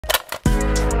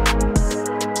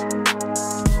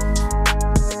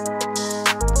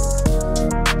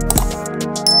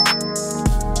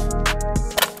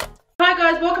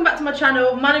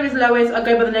channel. My name is Lois. I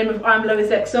go by the name of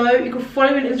IAMLOISXO. You can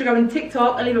follow me on Instagram and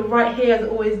TikTok. I leave it right here as I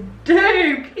always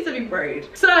do. Please don't be rude.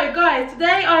 So guys,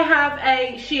 today I have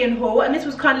a Shein haul, and this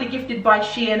was kindly gifted by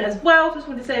Shein as well. So I just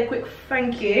wanted to say a quick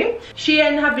thank you.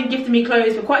 Shein have been gifting me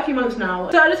clothes for quite a few months now.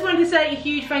 So I just wanted to say a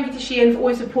huge thank you to Shein for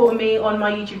always supporting me on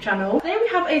my YouTube channel. Today we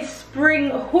have a spring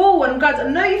haul, and guys, I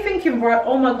know you're thinking, right,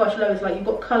 oh my gosh, Lois, like you've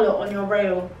got colour on your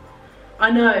rail.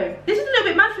 I know. This is a little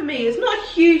bit mad for me. It's not a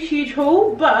huge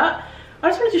haul, but I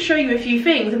just wanted to show you a few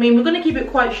things. I mean, we're going to keep it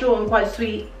quite short and quite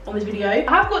sweet on this video. I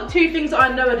have got two things that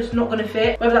I know are just not going to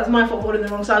fit. Whether that's my fault ordering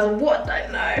the wrong size or what, I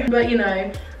don't know. But you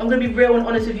know, I'm going to be real and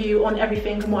honest with you on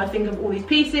everything and what I think of all these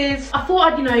pieces. I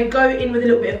thought I'd, you know, go in with a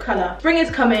little bit of colour. Spring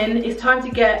is coming. It's time to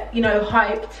get, you know,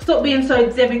 hyped. Stop being so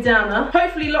Debbie Downer.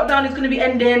 Hopefully lockdown is going to be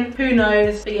ending. Who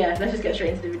knows? But yeah, let's just get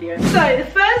straight into the video. So the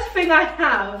first thing I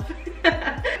have...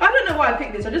 I don't know why I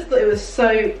picked this. I just thought it was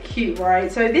so cute,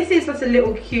 right? So this is just a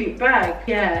little cute bag.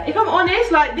 Yeah, if I'm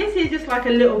honest, like this is just like a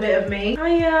little bit of me.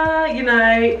 You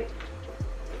know,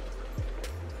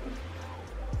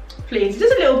 please, it's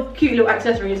just a little cute little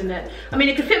accessory, isn't it? I mean,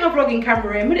 it could fit my vlogging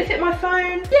camera in. Would it fit my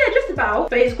phone? Yeah, just about.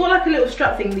 But it's got like a little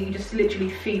strap thing that you just literally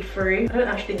feed through. I don't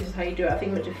actually think this is how you do it. I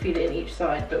think we're meant to feed it in each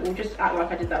side, but we'll just act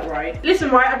like I did that right. Listen,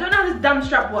 right, I don't know how this damn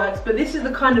strap works, but this is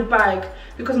the kind of bag,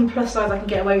 because I'm plus size, I can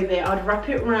get away with it. I'd wrap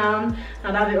it around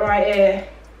and have it right here.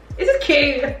 This is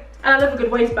cute. And I love a good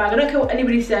waist bag. I don't care what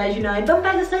anybody says, you know, dumb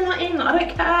bags are so not in, I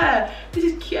don't care. This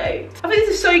is cute. I think this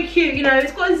is so cute, you know,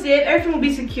 it's got a zip, everything will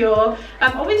be secure.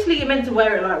 Obviously you're meant to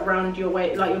wear it like around your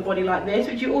weight, like your body like this,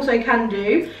 which you also can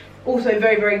do. Also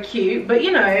very cute, but you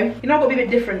know I've got to be a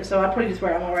bit different, so I'd probably just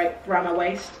wear it around my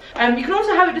waist. You can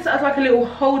also have it just as like a little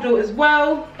holder as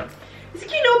well. It's a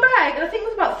cute little bag, and I think it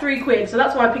was about £3, so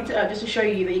that's why I picked it up, just to show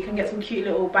you that you can get some cute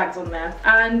little bags on there.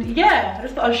 And yeah, I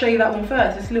just thought I'd show you that one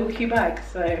first. It's a little cute bag,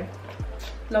 so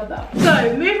love that.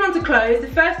 So moving on to clothes, the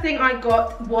first thing I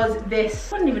got was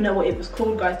this. I don't even know what it was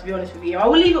called, guys, to be honest with you. I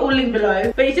will leave it all linked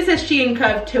below, but it just says Shein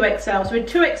Curve 2XL. So a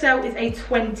 2XL is a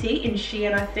 20 in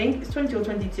Shein, I think. It's 20 or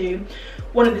 22,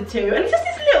 one of the two. And it's just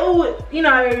this little, you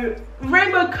know,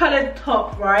 rainbow coloured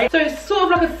top, right? So it's sort of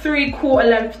like a 3/4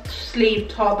 length sleeve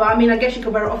top, but I mean, I guess you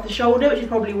could wear it off the shoulder, which is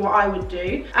probably what I would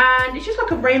do. And it's just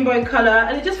like a rainbow colour,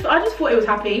 and I just thought it was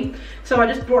happy, so I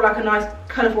just brought like a nice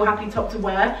colourful happy top to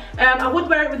wear. I would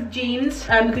wear it with jeans,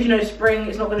 because you know spring,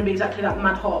 it's not going to be exactly that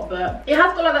mad hot, but it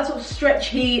has got like that sort of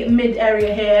stretchy mid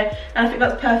area here, and I think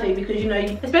that's perfect because, you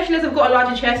know, especially as I've got a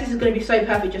larger chest, this is going to be so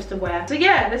perfect just to wear. So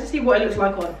yeah, let's just see what it looks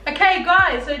like on. Okay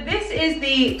guys, so this is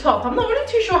the top. I'm not really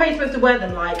too sure how you're supposed to wear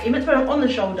them. Like, you're meant to wear them on the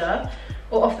shoulder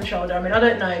or off the shoulder. I mean, I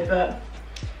don't know, but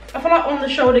I feel like on the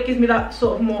shoulder gives me that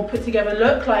sort of more put together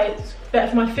look, like it's better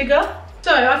for my figure.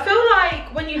 So I feel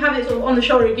like when you have it sort of on the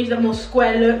shoulder, it gives you that more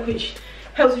square look, which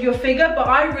helps with your figure. But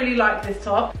I really like this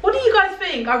top. What do you guys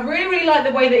think? I really like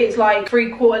the way that it's like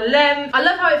 3/4 length. I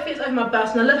love how it fits over my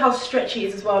bust, and I love how stretchy it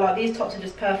is as well. Like, these tops are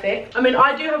just perfect. I mean,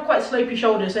 I do have quite slopey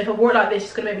shoulders, so if I wore it like this,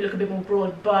 it's gonna make me look a bit more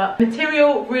broad, but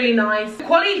material really nice. The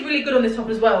quality is really good on this top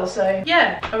as well, so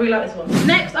yeah, I really like this one.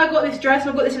 Next, I got this dress,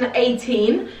 and I got this in an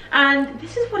 18, and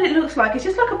this is what it looks like. It's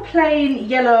just like a plain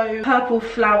yellow purple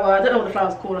flower. I don't know what the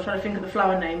flower's called. I'm trying to think of the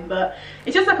flower name, but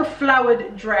it's just like a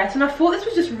flowered dress, and I thought this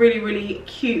was just really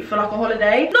cute for like a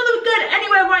holiday. Not that we're going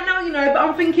anywhere right now, you know, but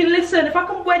I'm thinking, listen, if I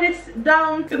can wear this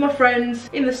down with my friends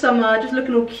in the summer, just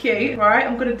looking all cute, right,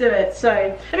 I'm gonna do it. So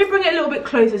let me bring it a little bit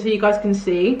closer so you guys can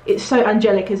see. It's so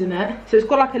angelic, isn't it? So it's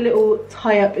got like a little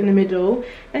tie up in the middle,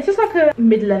 and it's just like a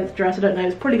mid-length dress. I don't know,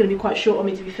 it's probably gonna be quite short on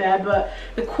me, to be fair, but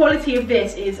the quality of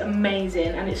this is amazing,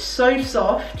 and it's so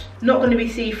soft, not gonna be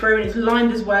see-through, and it's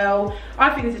lined as well.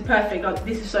 I think this is perfect. Like,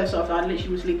 this is so soft, I literally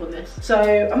would sleep on this. So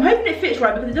I'm hoping it fits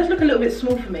right, because it does look a little bit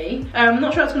small for me. I'm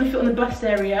not sure it's going to fit on the bust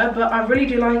area, but I really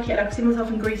do like it. I can see myself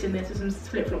in Greece in this with some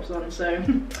flip-flops on, so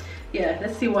yeah,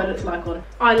 let's see what it looks like on.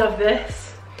 I love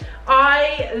this.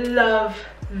 I love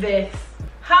this.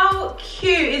 How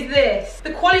cute is this?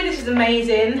 The quality of this is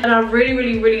amazing, and I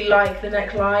really like the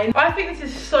neckline. I think this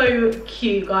is so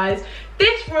cute, guys.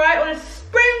 This, right, on a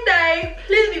spring day,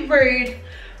 please be rude,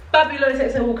 fabulous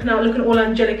XO walking out looking all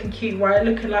angelic and cute, right?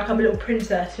 Looking like I'm a little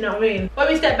princess, you know what I mean? When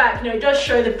we step back, you know, it does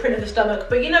show the print of the stomach,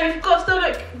 but you know, if you've got a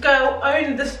stomach, girl,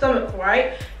 own the stomach,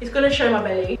 right? It's gonna show my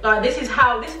belly. Like, this is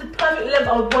the perfect length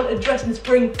I would want a dress in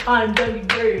springtime, don't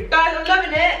be rude. Guys, I'm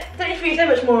loving it. Don't need to read so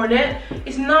much more on it.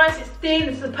 It's nice, it's thin,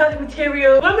 it's the perfect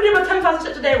material. When I'm gonna do my 10,000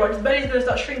 steps a day, right, this belly's gonna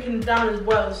start shrinking down as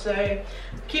well, so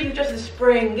keep it just in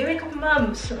spring. Give me a couple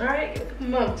months, alright? Give me a couple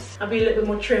months. I'll be a little bit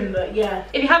more trim, but yeah.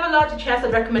 If you have a larger chest,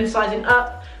 I'd recommend sizing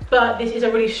up. But this is a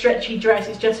really stretchy dress.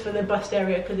 It's just for the bust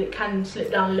area because it can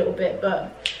slip down a little bit.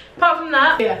 But Apart from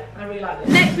that, yeah, I really like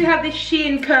this. Next we have this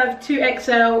Shein Curve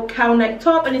 2XL cowl neck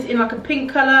top, and it's in like a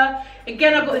pink colour.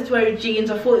 Again, I got this to wear with jeans.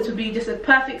 I thought this would be just a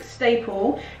perfect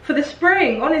staple for the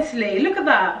spring, honestly. Look at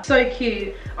that, so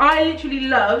cute. I literally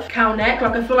love cowl neck.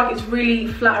 Like, I feel like it's really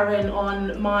flattering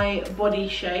on my body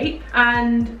shape.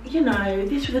 And, you know,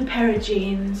 this with a pair of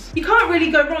jeans, you can't really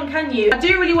go wrong, can you? I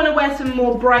do really want to wear some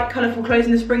more bright, colourful clothes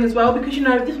in the spring as well, because, you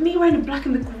know, there's me wearing the black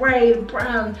and the grey and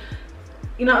brown.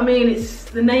 You know what I mean? It's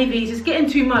the navies. It's getting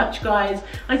too much, guys.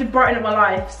 I need to brighten up my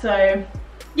life, so...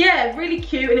 yeah, really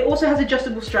cute, and it also has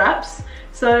adjustable straps.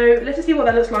 So let's just see what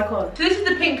that looks like on. So this is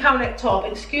the pink cowl neck top.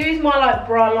 Excuse my like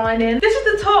bra lining. This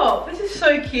is the top. This is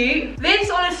so cute. This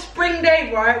on a spring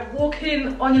day, right?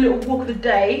 Walking on your little walk of the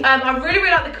day. I really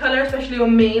like the colour, especially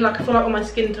on me. Like, I feel like on my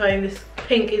skin tone, this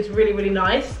pink is really, really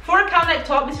nice. For a cowl neck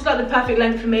top, this is like the perfect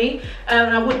length for me.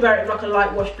 And I would wear it with like a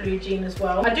light wash blue jean as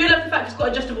well. I do love the fact it's got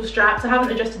adjustable straps. I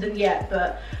haven't adjusted them yet,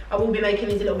 but I will be making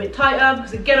these a little bit tighter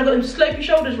because, again, I've got them slopey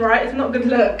shoulders, right? It's not a good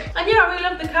look. And yeah, I really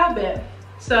love the cowl bit.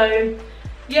 So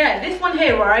yeah, this one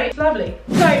here, right? It's lovely.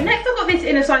 So next I've got this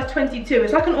in a size 22.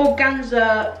 It's like an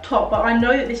organza top, but I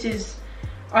know that this is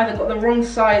either got the wrong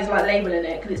size like label in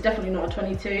it, because it's definitely not a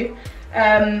 22.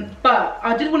 But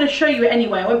I did want to show you it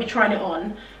anyway. I won't be trying it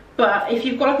on. But if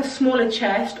you've got like a smaller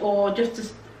chest, or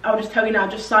I'll just tell you now,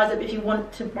 just size up if you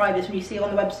want to buy this when you see it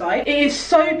on the website. It is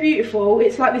so beautiful.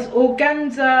 It's like this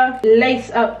organza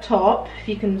lace up top. If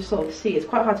you can sort of see, it's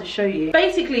quite hard to show you.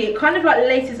 Basically, it kind of like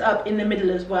laces up in the middle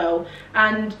as well.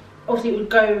 And obviously it would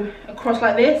go across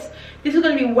like this. This is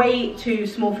going to be way too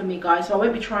small for me, guys, so I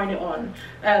won't be trying it on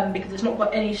because it's not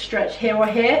got any stretch here or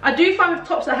here. I do find with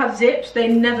tops that have zips, they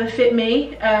never fit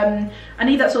me. I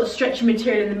need that sort of stretchy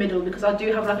material in the middle because I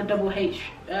do have like a double H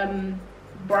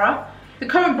bra. The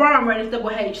current bra I'm wearing is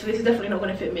double H, so this is definitely not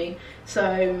going to fit me.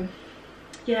 So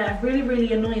yeah, really,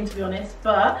 really annoying to be honest.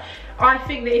 But I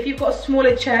think that if you've got a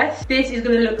smaller chest, this is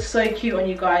going to look so cute on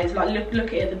you guys. Like, look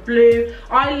at it, the blue.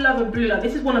 I love a blue. Like,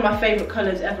 this is one of my favourite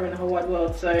colours ever in the whole wide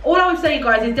world. So all I would say,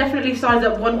 guys, is definitely size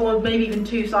up one or maybe even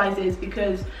two sizes,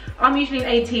 because I'm usually an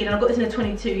 18 and I've got this in a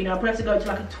 22. You know, I probably have to go to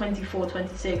like a 24,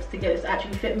 26 to get this to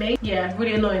actually fit me. Yeah,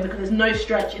 really annoying because there's no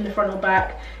stretch in the front or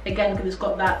back. Again, because it's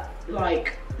got that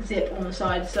like zip on the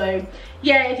side. So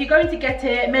yeah, if you're going to get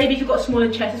it, maybe if you've got a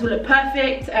smaller chest, this will look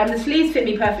perfect. The sleeves fit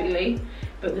me perfectly,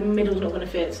 but the middle's not going to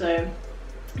fit. So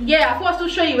yeah, I thought I'd still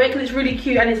show you it because it's really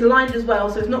cute and it's lined as well,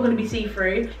 so it's not going to be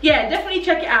see-through. Yeah, definitely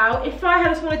check it out. If I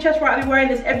had a smaller chest, right, I'd be wearing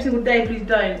this every single day. Please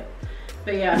don't.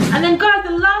 But yeah, and then guys,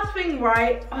 the last thing,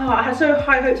 right, I had so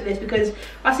high hopes of this because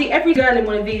I see every girl in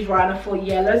one of these, right, and I thought,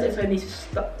 yeah, LOISXO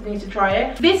needs to try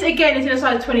it. This again is in a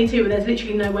size 22, but there's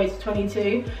literally no way it's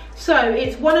 22. So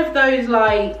it's one of those,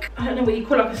 like, I don't know what you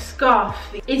call, like a scarf.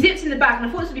 It zips in the back, and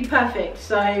I thought this would be perfect.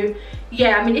 So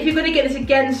yeah, I mean, if you're going to get this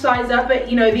again, size up. But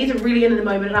you know, these are really in at the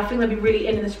moment, and I think they'll be really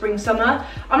in the spring, summer.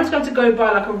 I'm just going to go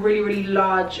buy like a really, really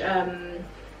large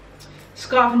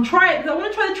scarf and try it because I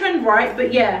want to try the trend, right?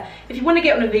 But yeah, if you want to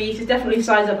get one of these, it's definitely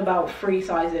size up about 3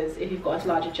 sizes if you've got a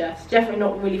larger chest. Definitely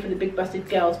not really for the big busted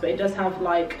girls, but it does have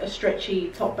like a stretchy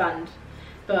top band.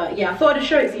 But yeah, I thought I'd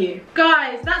show it to you.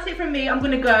 Guys, that's it from me. I'm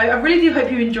gonna go. I really do hope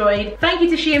you enjoyed. Thank you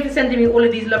to Shein for sending me all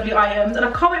of these lovely items, and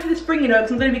I can't wait for the spring, you know,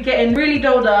 because I'm gonna be getting really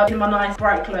dolled up in my nice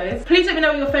bright clothes. Please let me know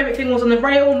what your favorite thing was on the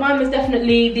rail. Mine was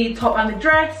definitely the top and the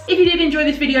dress. If you did enjoy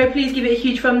this video, please give it a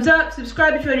huge thumbs up.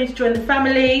 Subscribe if you're new to join the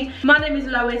family. My name is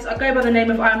Lois. I go by the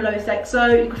name of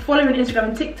IAMLOISXO. You can follow me on Instagram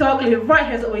and TikTok. Leave it right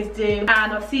here as I always do, and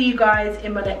I'll see you guys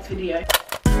in my next video.